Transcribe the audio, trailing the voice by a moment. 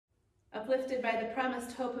Uplifted by the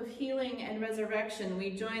promised hope of healing and resurrection,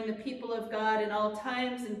 we join the people of God in all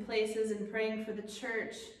times and places in praying for the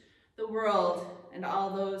church, the world, and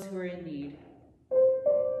all those who are in need.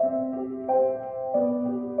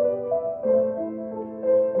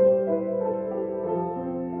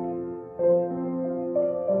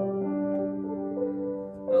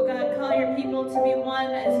 O God, call your people to be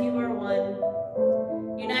one as you are one.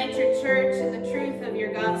 Unite your church in the truth of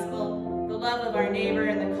your gospel, the love of our neighbor,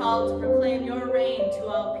 and the call to proclaim your reign to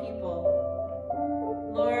all people.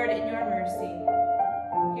 Lord, in your mercy,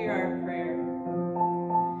 hear our prayer.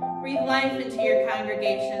 Breathe life into your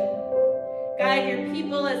congregation. Guide your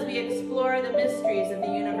people as we explore the mysteries of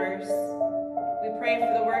the universe. We pray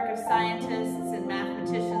for the work of scientists and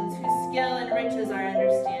mathematicians whose skill enriches our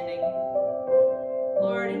understanding.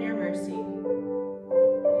 Lord, in your mercy,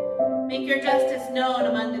 make your justice known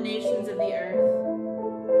among the nations of the earth.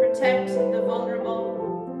 Protect the vulnerable.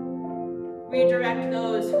 Redirect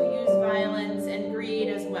those who use violence and greed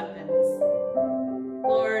as weapons.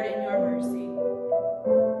 Lord, in your mercy,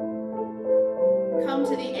 come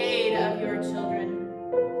to the aid of your children.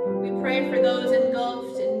 We pray for those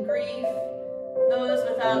engulfed in grief, those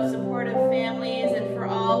without supportive families, and for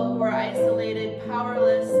all who are isolated,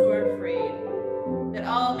 powerless, or afraid, that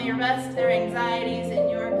all may rest their anxieties in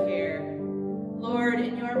your care. Lord,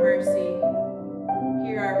 in your mercy,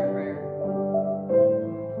 hear our prayer.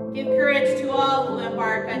 Give courage to all who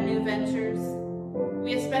embark on new ventures.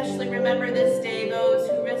 We especially remember this day those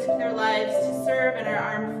who risk their lives to serve in our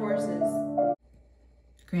armed forces.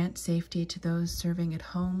 Grant safety to those serving at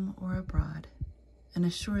home or abroad, and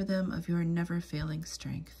assure them of your never-failing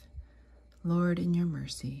strength. Lord, in your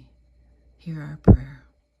mercy, hear our prayer.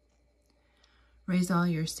 Raise all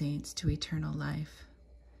your saints to eternal life.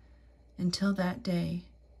 Until that day,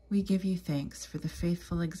 we give you thanks for the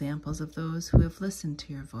faithful examples of those who have listened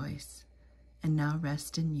to your voice and now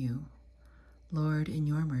rest in you. Lord, in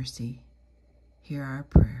your mercy, hear our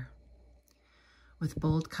prayer. With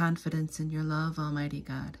bold confidence in your love, Almighty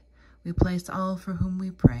God, we place all for whom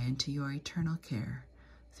we pray into your eternal care,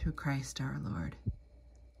 through Christ our Lord.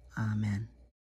 Amen.